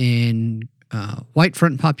increases in white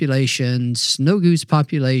front populations, snow goose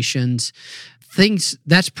populations, things,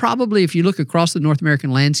 that's probably, if you look across the North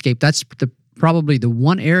American landscape, that's probably the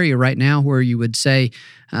one area right now where you would say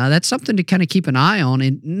that's something to kind of keep an eye on,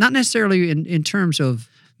 and not necessarily in terms of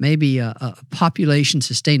maybe a population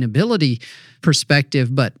sustainability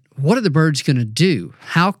perspective, but what are the birds going to do?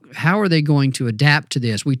 How are they going to adapt to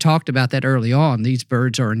this? We talked about that early on. These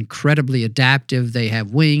birds are incredibly adaptive. They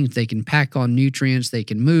have wings. They can pack on nutrients. They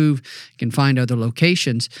can move, can find other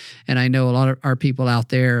locations. And I know a lot of our people out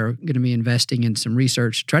there are going to be investing in some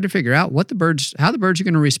research to try to figure out how the birds are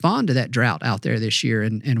going to respond to that drought out there this year.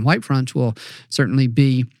 And white fronts will certainly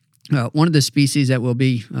be one of the species that we'll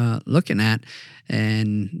be looking at.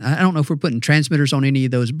 And I don't know if we're putting transmitters on any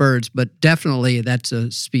of those birds, but definitely that's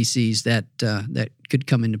a species that could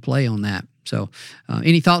come into play on that. So,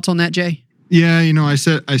 any thoughts on that, Jay? Yeah, I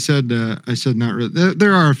said not really.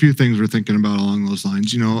 There are a few things we're thinking about along those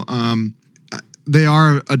lines. They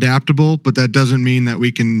are adaptable, but that doesn't mean that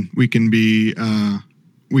we can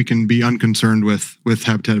be unconcerned with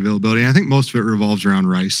habitat availability. And I think most of it revolves around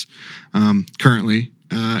rice currently.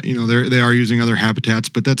 They are using other habitats,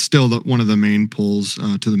 but that's still one of the main pulls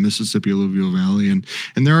to the Mississippi Alluvial Valley.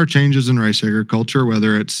 And there are changes in rice agriculture,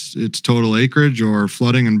 whether it's total acreage or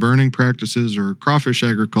flooding and burning practices or crawfish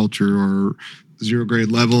agriculture or zero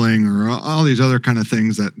grade leveling or all these other kind of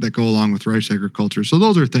things that go along with rice agriculture. So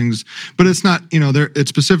those are things, but it's not, it's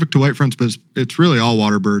specific to white fronts, but it's really all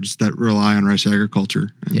water birds that rely on rice agriculture.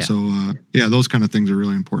 And so, those kind of things are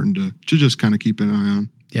really important to just kind of keep an eye on.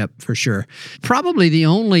 Yep, for sure. Probably the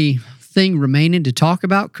only thing remaining to talk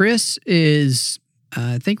about, Chris, is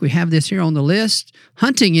I think we have this here on the list,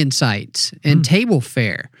 hunting insights and table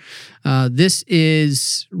fare. This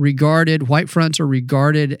is white fronts are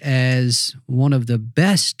regarded as one of the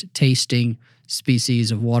best tasting species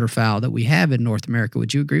of waterfowl that we have in North America.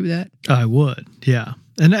 Would you agree with that? I would, yeah.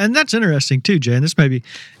 And that's interesting too, Jay. And this may be,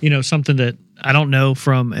 something that I don't know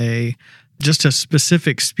from just a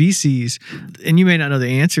specific species, and you may not know the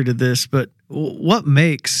answer to this, but what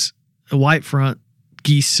makes a white front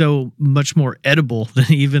geese so much more edible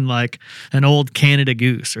than even like an old Canada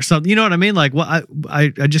goose or something? You know what I mean? Like, I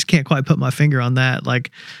just can't quite put my finger on that. Like,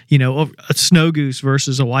 a snow goose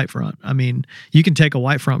versus a white front. I mean, you can take a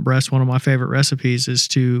white front breast. One of my favorite recipes is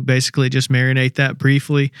to basically just marinate that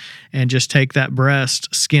briefly and just take that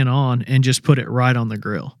breast skin on and just put it right on the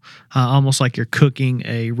grill. Almost like you're cooking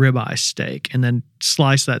a ribeye steak, and then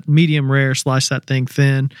slice that medium rare, slice that thing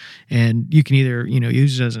thin, and you can either,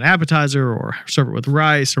 use it as an appetizer or serve it with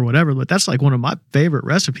rice or whatever. But that's like one of my favorite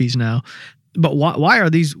recipes now. But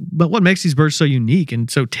what makes these birds so unique and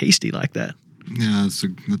so tasty like that? Yeah,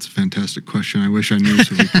 that's a fantastic question. I wish I knew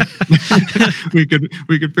so we could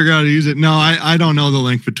figure out how to use it. No, I don't know the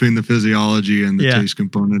link between the physiology and the taste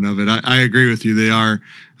component of it. I agree with you. They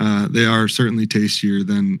are certainly tastier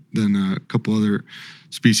than a couple other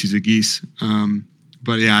species of geese.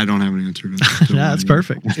 But yeah, I don't have an answer to that. That's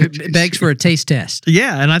perfect. It begs for a taste test.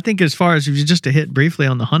 Yeah, and I think as far as just to hit briefly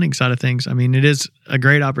on the hunting side of things, I mean, it is a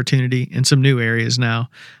great opportunity in some new areas now.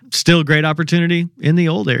 Still a great opportunity in the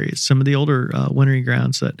old areas, some of the older wintering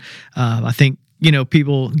grounds that I think,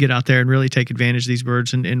 people get out there and really take advantage of these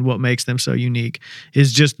birds. And what makes them so unique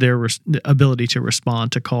is just their ability to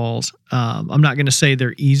respond to calls. I'm not going to say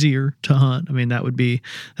they're easier to hunt. I mean, that would be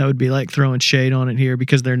like throwing shade on it here,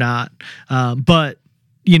 because they're not. But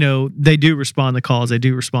they do respond to calls. They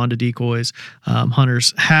do respond to decoys.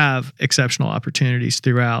 Hunters have exceptional opportunities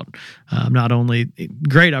throughout, not only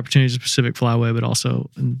great opportunities in the Pacific Flyway, but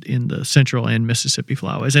also in the Central and Mississippi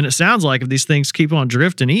Flyways. And it sounds like if these things keep on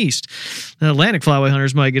drifting east, the Atlantic Flyway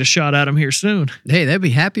hunters might get a shot at them here soon. Hey, they'd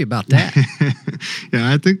be happy about that.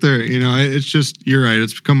 Yeah, I think they're, it's just, you're right.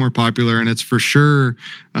 It's become more popular, and it's for sure,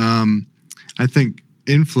 I think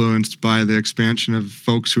influenced by the expansion of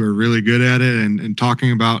folks who are really good at it and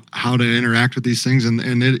talking about how to interact with these things.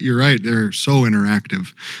 And you're right, they're so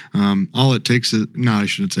interactive. All it takes is, no, I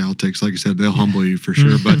shouldn't say all it takes. Like you said, they'll humble you for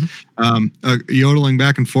sure. But yodeling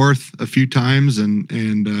back and forth a few times, and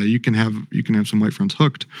you can have some white fronts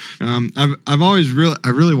hooked. I've always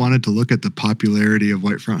really wanted to look at the popularity of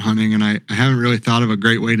white front hunting, and I haven't really thought of a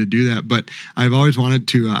great way to do that. But I've always wanted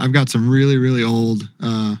to. I've got some really, really old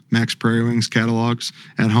Max Prairie Wings catalogs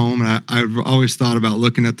at home, and I've always thought about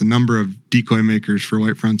looking at the number of decoy makers for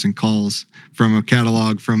white fronts and calls from a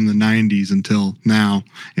catalog from the 90s until now,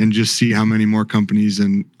 and just see how many more companies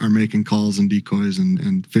are making calls and decoys,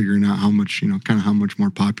 and figuring out how much, how much more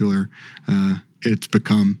popular it's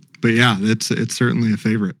become. But yeah, it's certainly a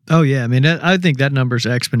favorite. Oh yeah, I mean, I think that number's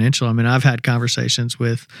exponential. I mean, I've had conversations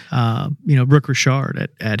with, Brooke Richard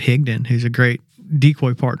at Higdon, who's a great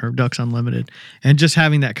decoy partner of Ducks Unlimited, and just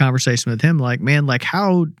having that conversation with him, like, man, like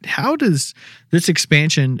how does this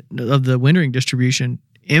expansion of the wintering distribution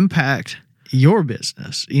impact your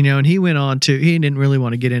business? And he went on to, he didn't really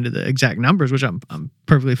want to get into the exact numbers, which I'm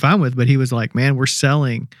perfectly fine with, but he was like, man, we're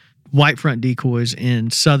selling white front decoys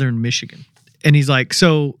in southern Michigan. And he's like,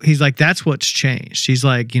 that's what's changed. He's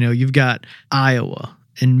like, you've got Iowa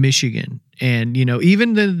and Michigan and,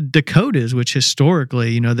 even the Dakotas, which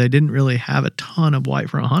historically, they didn't really have a ton of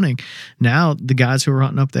white front hunting. Now the guys who are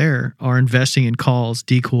hunting up there are investing in calls,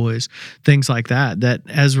 decoys, things like that. That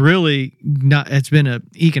has really it's been an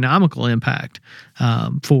economical impact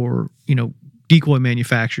for, decoy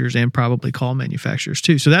manufacturers and probably call manufacturers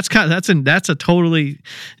too. So that's a totally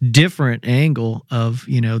different angle of,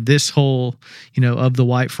 this whole, of the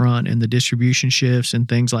white front and the distribution shifts and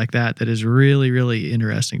things like that. That is really, really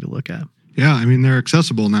interesting to look at. Yeah, I mean, they're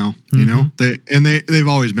accessible now, they've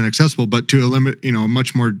always been accessible, but to a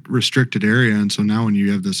much more restricted area. And so now when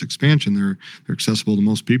you have this expansion, they're accessible to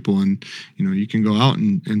most people, and you can go out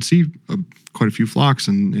and see quite a few flocks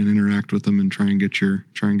and interact with them and try and get your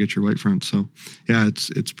white front. So yeah,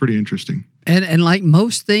 it's pretty interesting. And like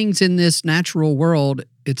most things in this natural world,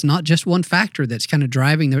 it's not just one factor that's kind of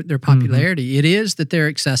driving their popularity. It is that they're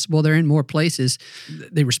accessible. They're in more places.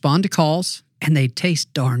 They respond to calls. And they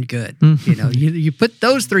taste darn good. You put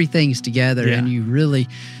those three things together, and you really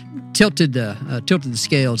tilted the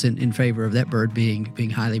scales in favor of that bird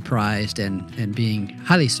being highly prized and being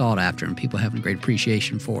highly sought after, and people having great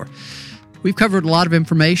appreciation for. We've covered a lot of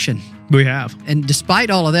information. We have. And despite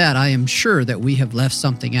all of that, I am sure that we have left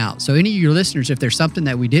something out. So any of your listeners, if there's something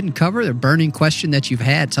that we didn't cover, a burning question that you've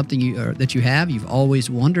had, something you've always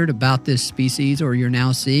wondered about this species, or you're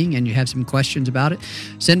now seeing and you have some questions about it,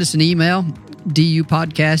 send us an email,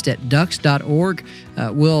 dupodcast@ducks.org.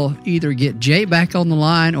 We'll either get Jay back on the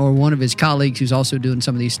line or one of his colleagues who's also doing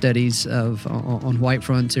some of these studies on white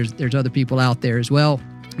fronts. There's other people out there as well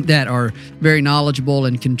that are very knowledgeable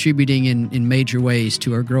and contributing in major ways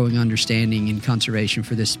to our growing understanding and conservation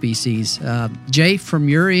for this species. Jay, from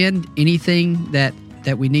your end, anything that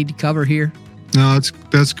we need to cover here? No,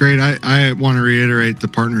 that's great. I want to reiterate the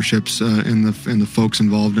partnerships and the folks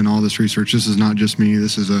involved in all this research. This is not just me.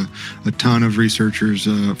 This is a ton of researchers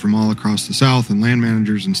from all across the South, and land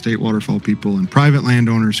managers and state waterfowl people and private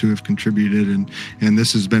landowners who have contributed. And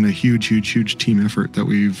this has been a huge team effort that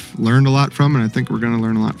we've learned a lot from, and I think we're going to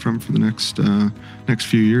learn a lot from for the next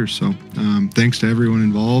few years. So thanks to everyone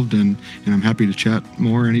involved, and I'm happy to chat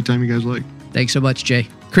more anytime you guys like. Thanks so much, Jay.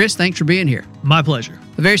 Chris, thanks for being here. My pleasure.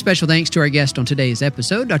 A very special thanks to our guest on today's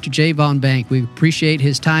episode, Dr. Jay Von Bank. We appreciate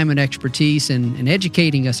his time and expertise in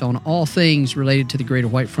educating us on all things related to the greater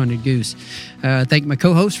white-fronted goose. Thank my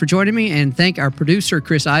co-host for joining me, and thank our producer,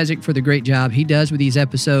 Chris Isaac, for the great job he does with these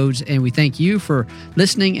episodes. And we thank you for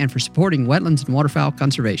listening and for supporting wetlands and waterfowl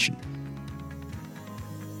conservation.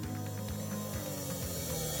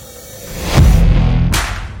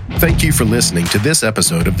 Thank you for listening to this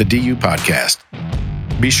episode of the DU Podcast.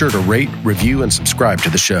 Be sure to rate, review, and subscribe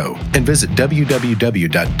to the show, and visit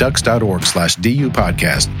www.ducks.org/DU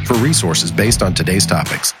Podcast for resources based on today's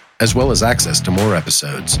topics, as well as access to more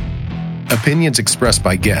episodes. Opinions expressed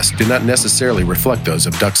by guests do not necessarily reflect those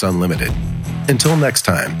of Ducks Unlimited. Until next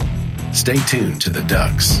time, stay tuned to the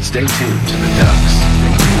Ducks. Stay tuned to the Ducks.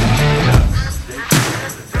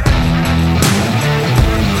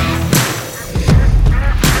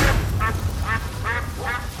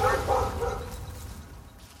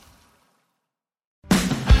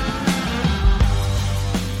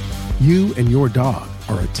 You and your dog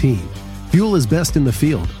are a team. Fuel is best in the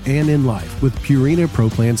field and in life with Purina Pro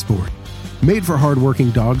Plan Sport. Made for hardworking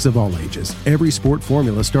dogs of all ages, every sport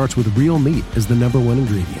formula starts with real meat as the #1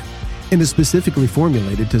 ingredient and is specifically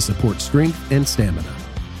formulated to support strength and stamina.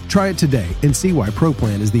 Try it today and see why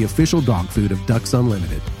ProPlan is the official dog food of Ducks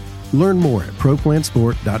Unlimited. Learn more at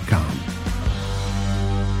ProPlansport.com.